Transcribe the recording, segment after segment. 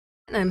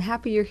I'm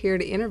happy you're here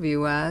to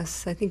interview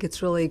us. I think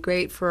it's really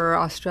great for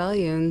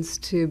Australians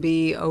to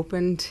be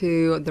open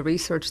to the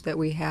research that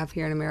we have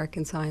here in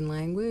American Sign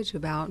Language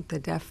about the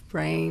deaf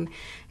brain.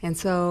 And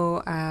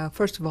so,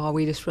 first of all,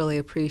 we just really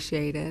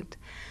appreciate it.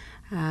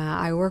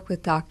 I work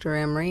with Dr.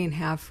 Emery and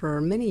have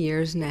for many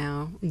years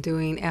now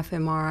doing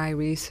fMRI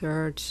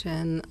research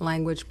and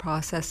language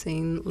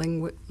processing,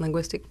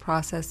 linguistic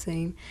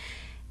processing.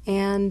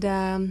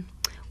 And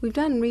we've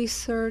done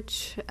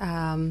research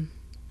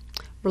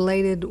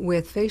related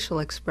with facial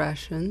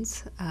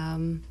expressions,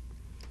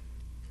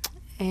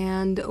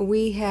 and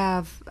we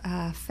have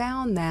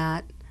found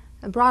that,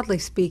 broadly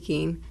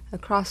speaking,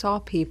 across all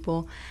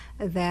people,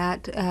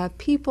 that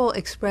people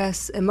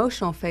express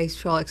emotional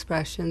facial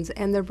expressions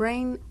and their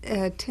brain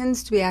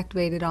tends to be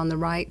activated on the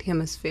right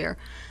hemisphere.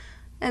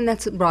 And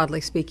that's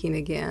broadly speaking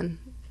again.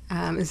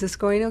 Is this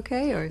going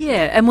okay? Or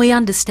yeah, and we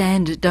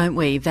understand, don't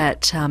we,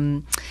 that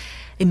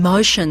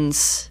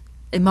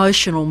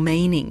emotional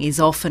meaning is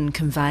often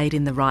conveyed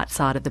in the right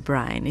side of the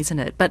brain, isn't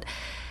it? But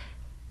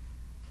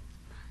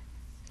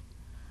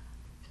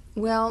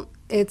well,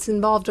 it's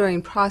involved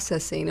during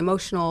processing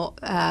emotional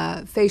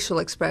facial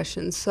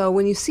expressions. So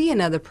when you see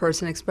another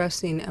person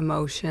expressing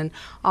emotion,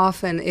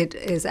 often it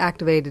is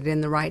activated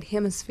in the right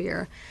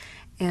hemisphere.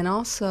 And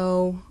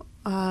also,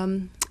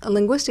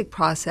 linguistic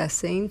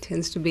processing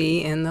tends to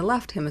be in the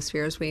left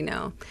hemisphere, as we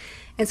know.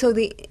 And so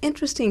the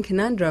interesting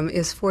conundrum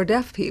is for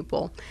deaf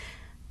people.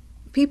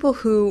 People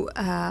who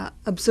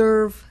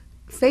observe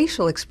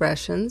facial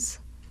expressions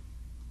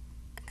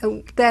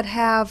that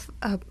have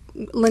a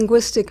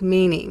linguistic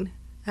meaning,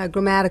 a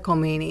grammatical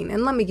meaning.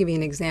 And let me give you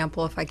an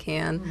example if I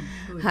can.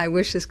 I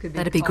wish this could be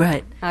that'd be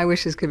great. I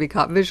wish this could be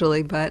caught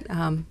visually, but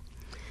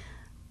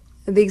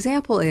the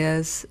example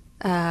is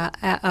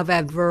of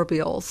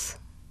adverbials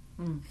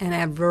and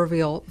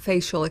adverbial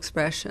facial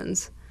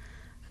expressions.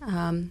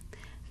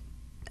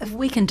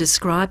 We can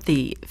describe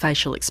the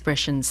facial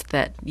expressions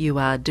that you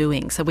are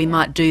doing, so we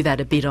might do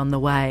that a bit on the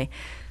way.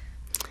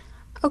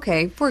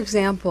 Okay, for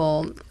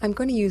example, I'm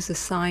going to use a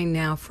sign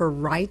now for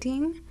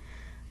writing.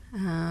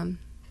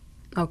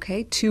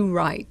 Okay, to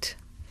write.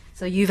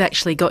 So you've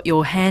actually got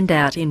your hand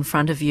out in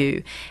front of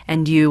you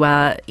and you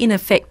are, in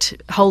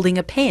effect, holding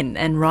a pen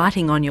and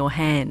writing on your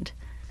hand.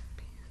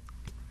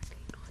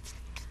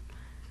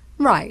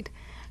 Right.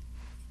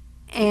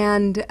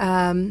 And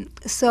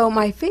so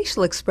my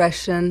facial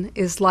expression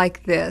is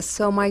like this.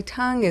 So my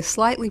tongue is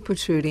slightly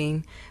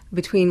protruding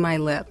between my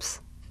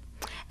lips.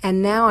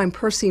 And now I'm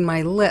pursing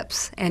my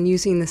lips and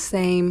using the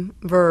same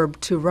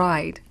verb to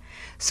write.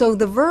 So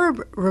the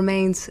verb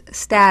remains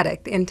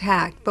static,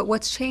 intact, but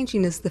what's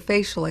changing is the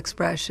facial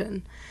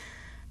expression.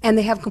 And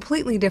they have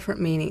completely different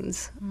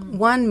meanings.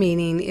 One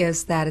meaning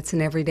is that it's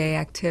an everyday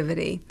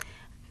activity,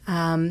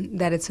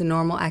 that it's a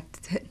normal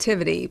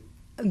activity.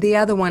 The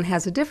other one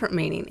has a different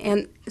meaning.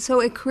 And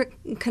so it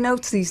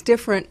connotes these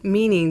different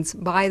meanings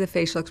by the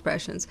facial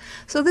expressions.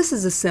 So this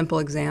is a simple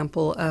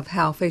example of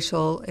how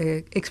facial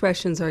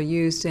expressions are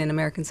used in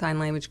American Sign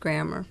Language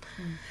grammar.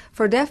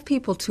 For deaf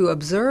people to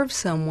observe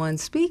someone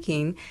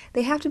speaking,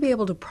 they have to be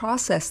able to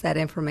process that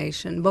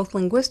information, both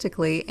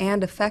linguistically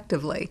and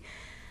effectively.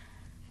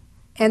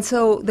 And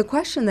so the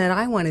question that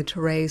I wanted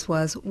to raise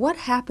was, what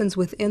happens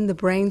within the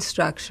brain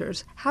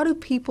structures? How do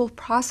people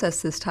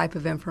process this type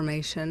of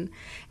information?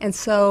 And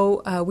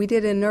so we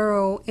did a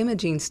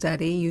neuroimaging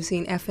study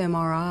using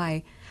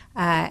fMRI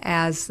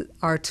as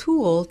our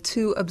tool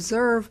to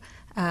observe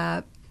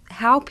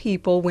how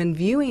people, when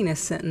viewing a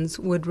sentence,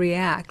 would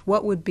react,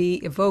 what would be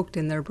evoked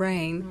in their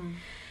brain.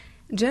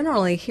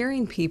 Generally,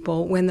 hearing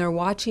people, when they're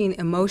watching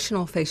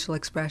emotional facial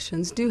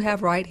expressions, do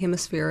have right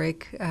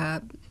hemispheric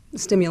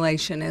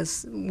stimulation,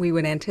 as we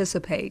would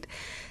anticipate.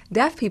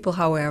 Deaf people,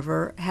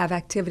 however, have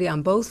activity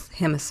on both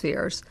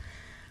hemispheres.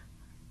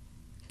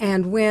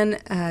 And when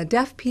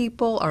deaf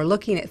people are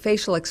looking at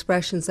facial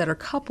expressions that are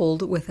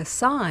coupled with a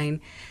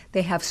sign,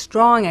 they have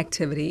strong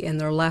activity in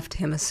their left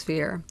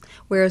hemisphere.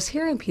 Whereas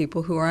hearing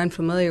people who are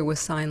unfamiliar with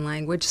sign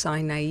language,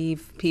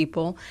 sign-naive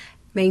people,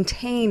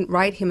 maintain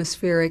right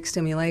hemispheric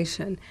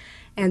stimulation.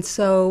 And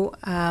so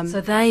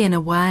so they, in a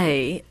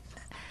way,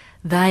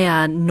 they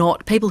are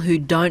not, people who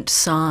don't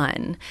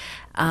sign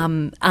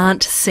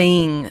aren't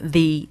seeing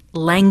the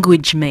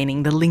language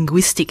meaning, the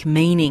linguistic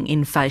meaning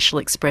in facial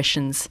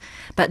expressions,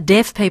 but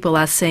deaf people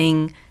are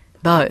seeing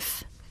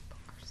both.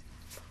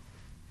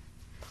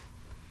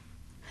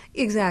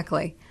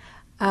 Exactly.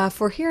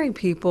 For hearing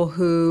people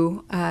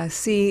who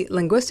see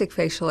linguistic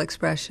facial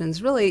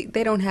expressions, really,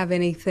 they don't have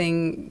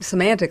anything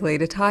semantically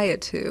to tie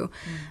it to.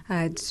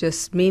 It's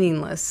just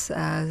meaningless.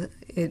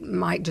 It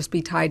might just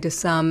be tied to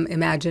some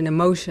imagined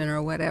emotion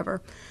or whatever.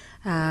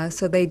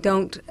 So they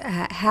don't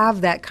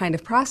have that kind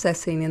of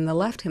processing in the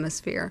left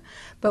hemisphere.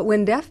 But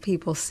when deaf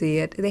people see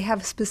it, they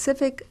have a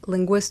specific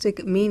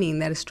linguistic meaning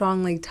that is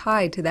strongly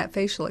tied to that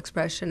facial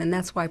expression, and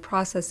that's why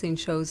processing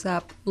shows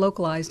up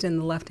localized in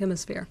the left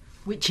hemisphere.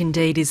 Which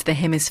indeed is the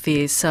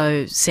hemisphere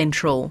so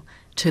central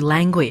to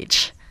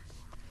language.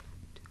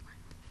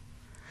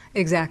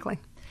 Exactly.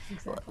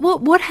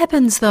 What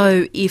happens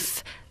though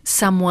if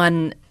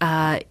someone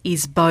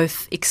is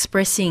both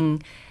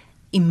expressing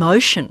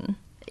emotion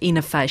in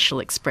a facial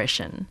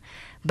expression,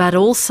 but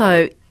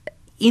also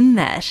in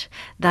that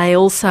they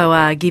also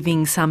are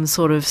giving some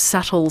sort of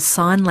subtle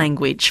sign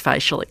language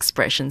facial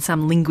expression,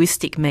 some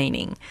linguistic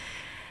meaning.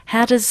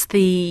 What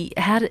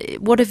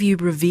have you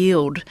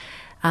revealed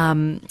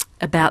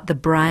about the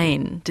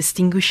brain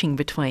distinguishing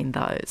between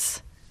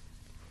those?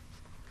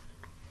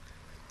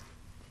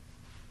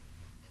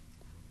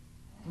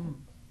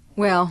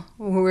 Well,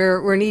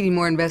 we're needing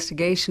more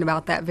investigation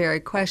about that very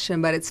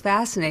question, but it's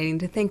fascinating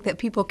to think that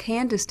people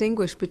can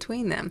distinguish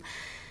between them.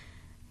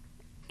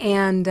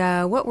 And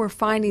what we're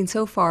finding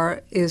so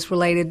far is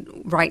related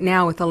right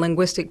now with the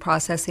linguistic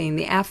processing,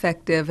 the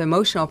affective,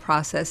 emotional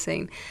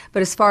processing.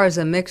 But as far as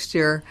a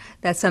mixture,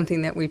 that's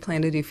something that we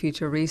plan to do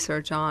future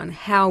research on,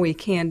 how we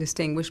can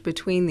distinguish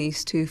between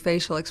these two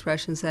facial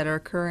expressions that are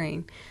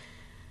occurring.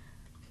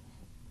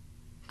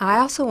 I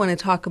also want to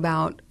talk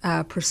about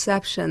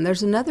perception.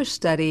 There's another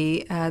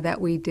study that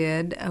we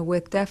did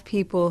with deaf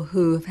people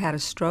who have had a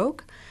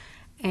stroke,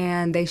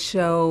 and they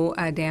show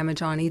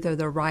damage on either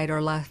the right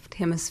or left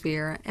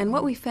hemisphere. And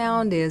what we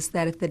found is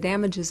that if the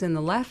damage is in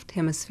the left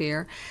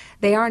hemisphere,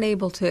 they aren't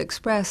able to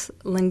express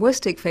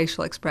linguistic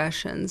facial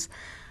expressions,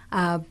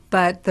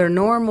 but their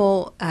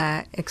normal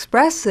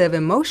expressive,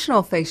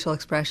 emotional facial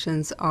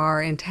expressions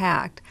are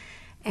intact.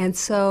 And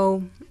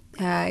so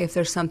if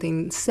there's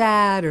something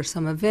sad or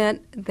some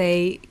event,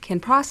 they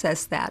can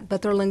process that,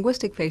 but their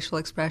linguistic facial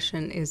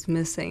expression is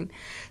missing.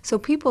 So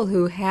people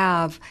who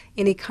have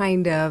any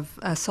kind of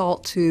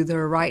assault to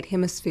their right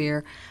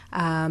hemisphere,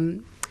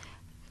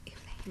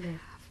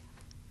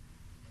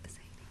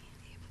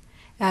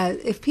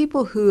 if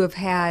people who have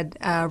had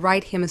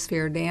right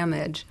hemisphere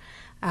damage,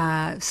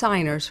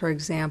 signers, for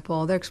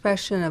example, their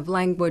expression of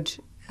language,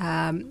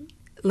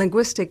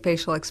 linguistic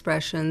facial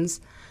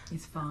expressions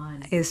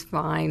is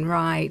fine,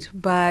 right.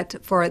 But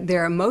for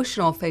their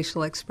emotional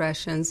facial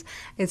expressions,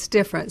 it's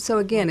different. So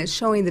again, it's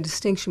showing the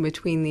distinction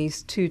between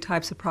these two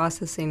types of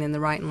processing in the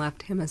right and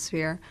left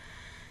hemisphere.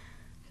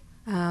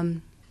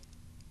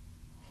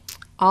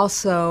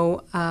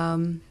 Also,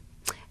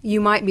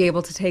 you might be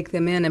able to take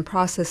them in and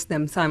process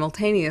them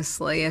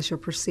simultaneously as you're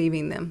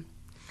perceiving them.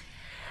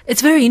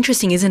 It's very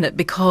interesting, isn't it?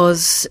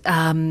 Because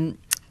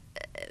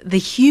the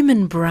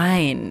human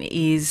brain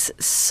is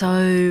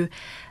so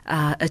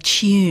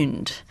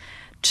attuned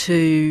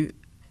to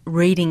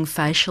reading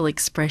facial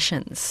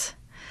expressions.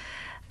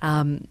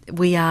 There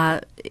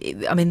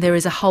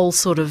is a whole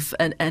sort of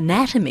an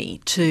anatomy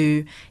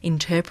to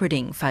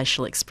interpreting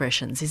facial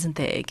expressions, isn't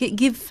there?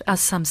 Give us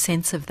some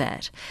sense of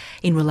that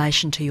in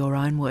relation to your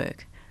own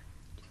work.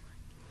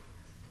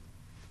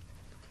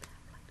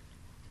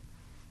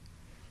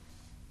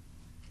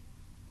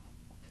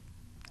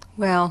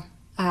 Well,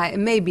 it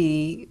may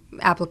be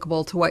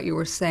applicable to what you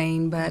were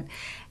saying, but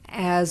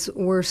as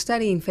we're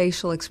studying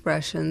facial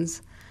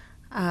expressions,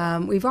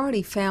 we've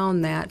already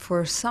found that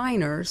for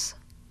signers,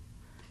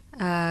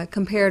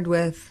 compared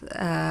with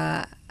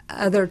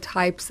other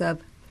types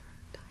of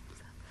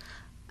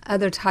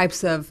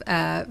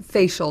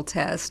facial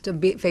tests,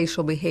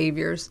 facial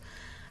behaviors,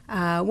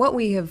 what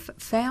we have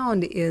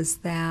found is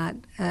that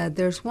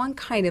there's one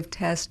kind of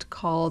test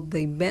called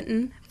the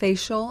Benton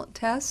facial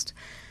test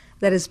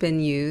that has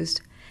been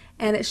used.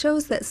 And it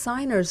shows that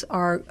signers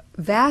are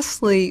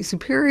vastly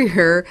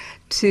superior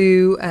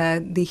to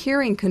the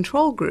hearing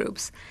control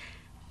groups.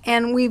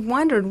 And we've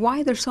wondered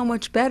why they're so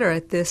much better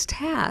at this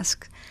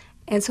task.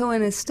 And so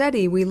in a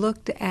study, we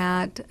looked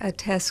at a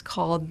test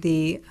called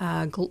the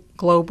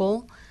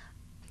Global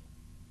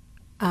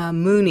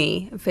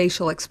Mooney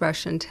facial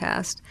expression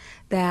test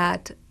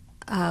that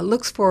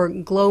looks for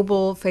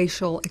global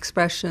facial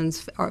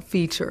expressions or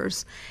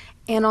features.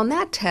 And on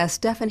that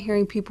test, deaf and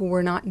hearing people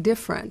were not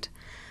different.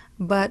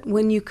 But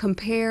when you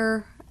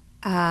compare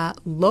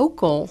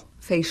local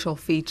facial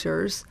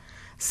features,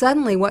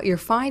 suddenly what you're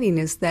finding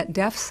is that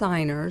deaf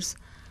signers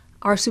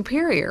are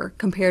superior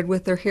compared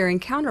with their hearing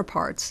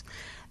counterparts.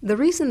 The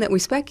reason that we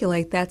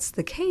speculate that's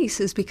the case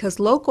is because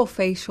local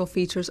facial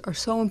features are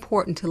so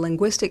important to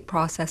linguistic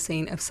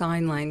processing of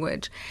sign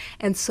language.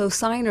 And so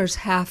signers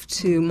have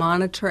to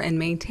monitor and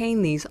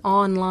maintain these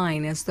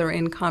online as they're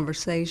in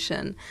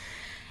conversation.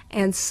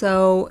 And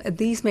so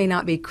these may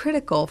not be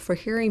critical for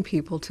hearing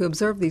people to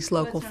observe these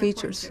local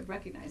features. To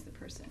recognize the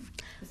person.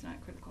 It's not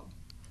critical.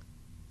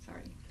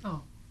 Sorry.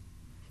 Oh.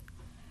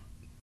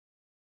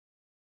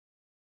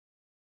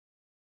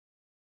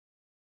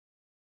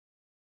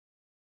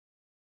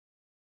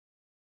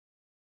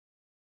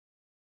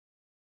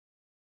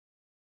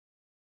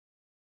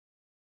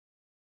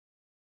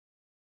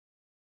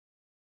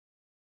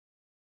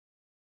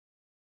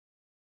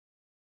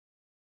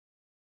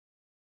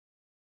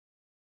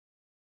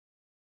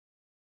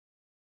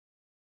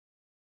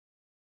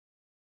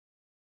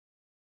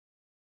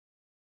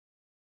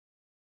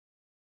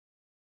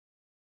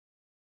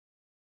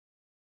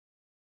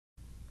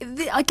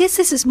 I guess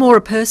this is more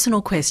a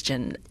personal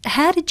question.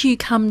 How did you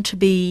come to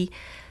be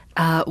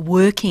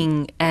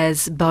working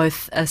as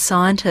both a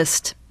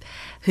scientist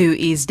who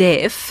is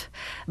deaf,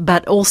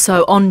 but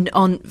also on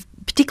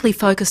particularly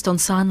focused on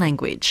sign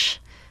language.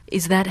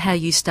 Is that how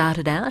you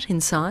started out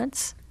in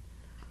science?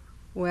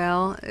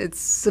 Well,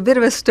 it's a bit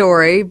of a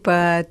story,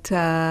 but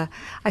I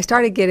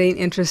started getting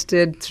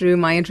interested through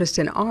my interest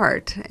in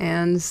art.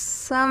 And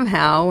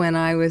somehow, when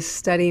I was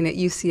studying at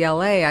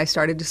UCLA, I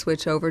started to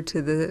switch over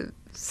to the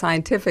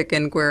scientific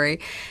inquiry.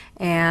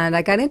 And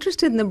I got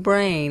interested in the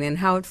brain and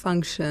how it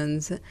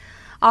functions.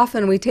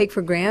 Often we take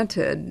for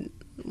granted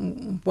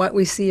what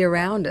we see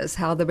around us,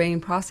 how the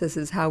brain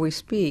processes, how we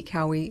speak,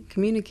 how we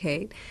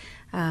communicate,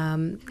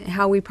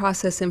 how we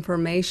process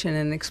information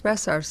and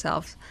express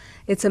ourselves.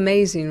 It's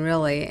amazing,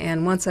 really,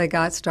 and once I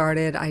got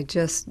started, I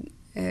just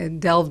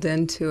delved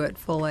into it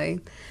fully.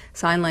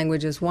 Sign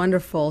language is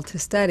wonderful to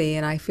study,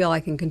 and I feel I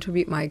can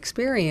contribute my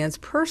experience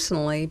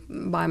personally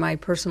by my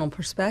personal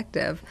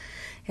perspective.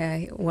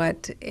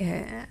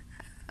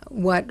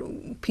 What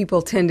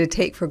people tend to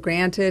take for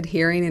granted,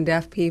 hearing and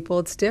deaf people,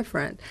 it's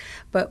different.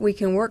 But we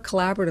can work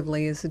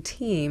collaboratively as a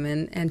team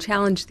and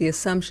challenge the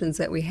assumptions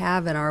that we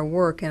have in our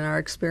work and our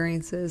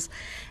experiences.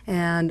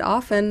 And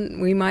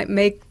often we might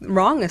make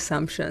wrong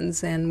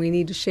assumptions and we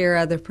need to share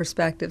other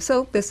perspectives.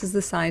 So this is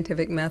the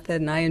scientific method,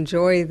 and I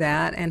enjoy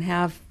that and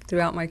have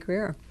throughout my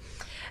career.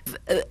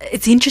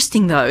 It's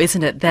interesting though,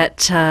 isn't it,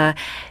 that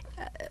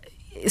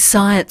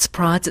science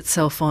prides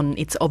itself on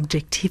its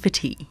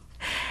objectivity.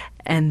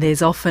 And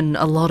there's often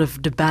a lot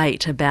of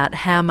debate about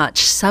how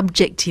much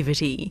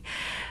subjectivity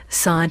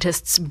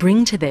scientists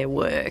bring to their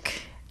work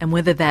and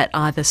whether that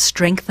either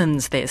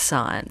strengthens their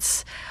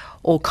science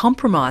or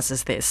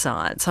compromises their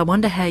science. I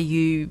wonder how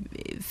you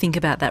think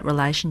about that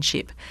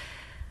relationship.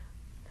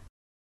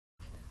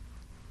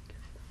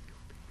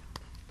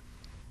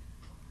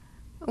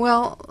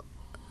 Well,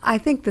 I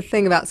think the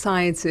thing about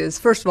science is,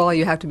 first of all,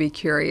 you have to be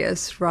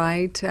curious,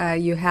 right?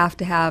 You have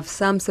to have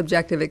some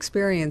subjective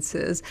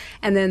experiences,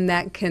 and then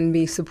that can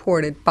be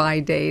supported by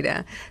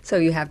data. So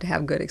you have to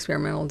have good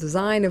experimental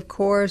design, of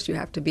course. You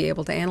have to be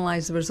able to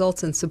analyze the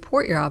results and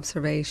support your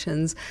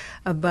observations,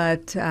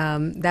 but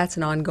that's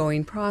an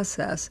ongoing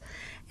process.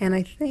 And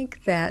I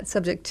think that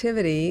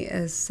subjectivity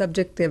as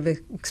subjective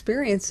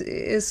experience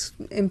is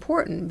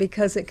important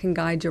because it can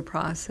guide your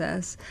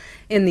process.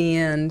 In the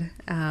end,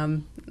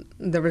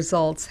 the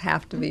results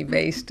have to be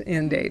based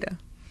in data.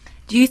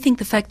 Do you think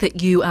the fact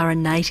that you are a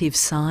native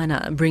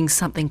signer brings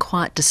something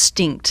quite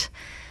distinct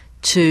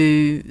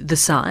to the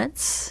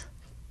science?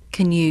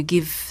 Can you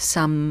give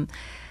some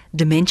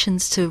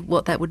dimensions to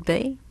what that would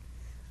be?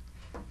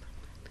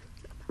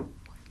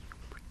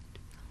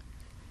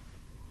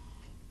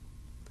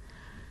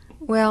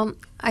 Well,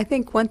 I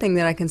think one thing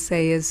that I can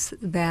say is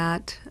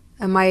that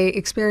my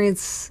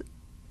experience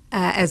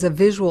as a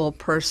visual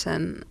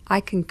person, I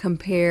can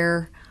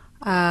compare.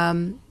 Let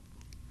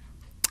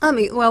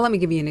me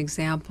give you an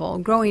example.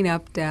 Growing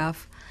up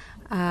deaf,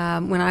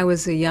 when I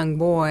was a young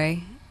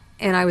boy,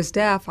 and I was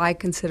deaf, I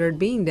considered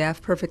being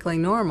deaf perfectly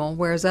normal,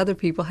 whereas other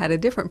people had a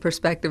different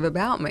perspective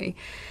about me.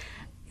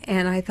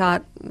 And I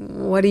thought,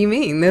 what do you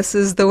mean? This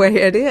is the way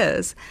it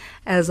is.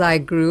 As I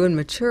grew and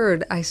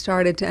matured, I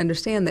started to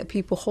understand that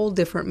people hold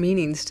different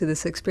meanings to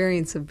this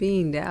experience of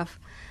being deaf,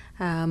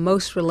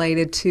 most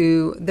related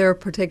to their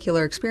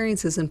particular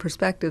experiences and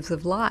perspectives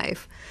of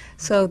life.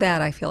 So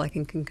that I feel I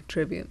can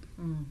contribute.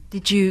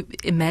 Did you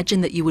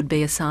imagine that you would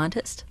be a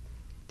scientist?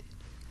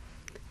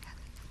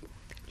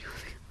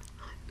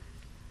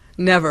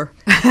 Never.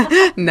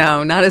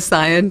 No, not a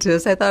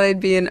scientist. I thought I'd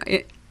be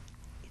an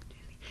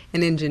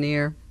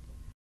engineer.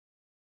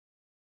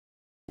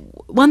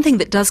 One thing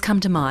that does come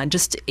to mind,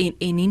 just in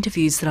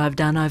interviews that I've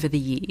done over the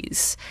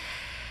years,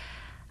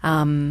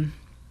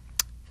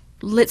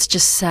 let's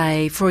just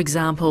say, for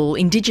example,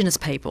 Indigenous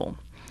people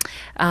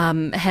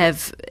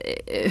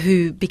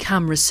who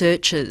become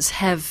researchers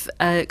have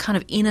a kind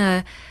of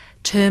inner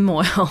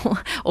turmoil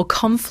or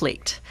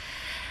conflict,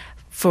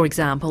 for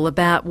example,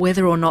 about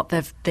whether or not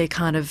they're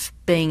kind of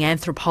being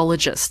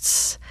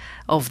anthropologists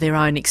of their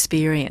own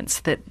experience,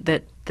 that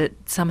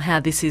somehow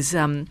this is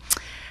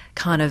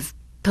kind of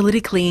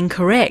politically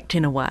incorrect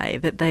in a way,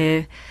 that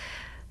they're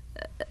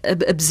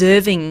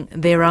observing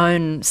their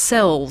own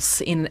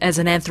selves as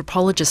an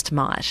anthropologist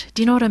might.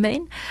 Do you know what I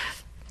mean?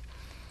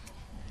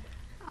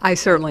 I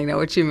certainly know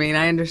what you mean.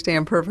 I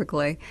understand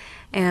perfectly.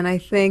 And I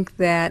think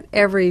that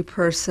every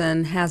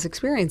person has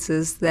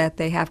experiences that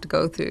they have to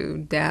go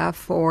through,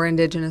 deaf or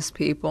Indigenous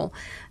people.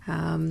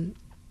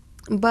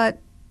 But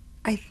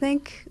I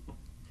think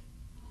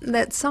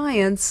that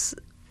science,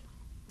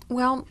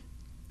 well,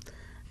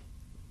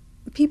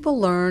 people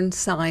learn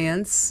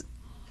science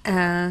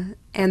and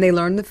they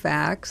learn the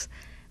facts,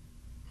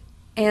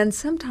 and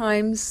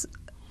sometimes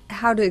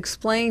how to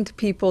explain to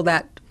people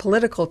that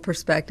political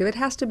perspective, it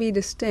has to be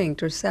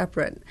distinct or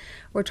separate.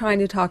 We're trying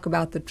to talk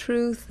about the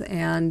truth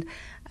and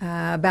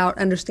about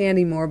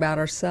understanding more about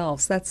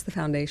ourselves. That's the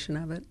foundation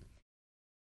of it.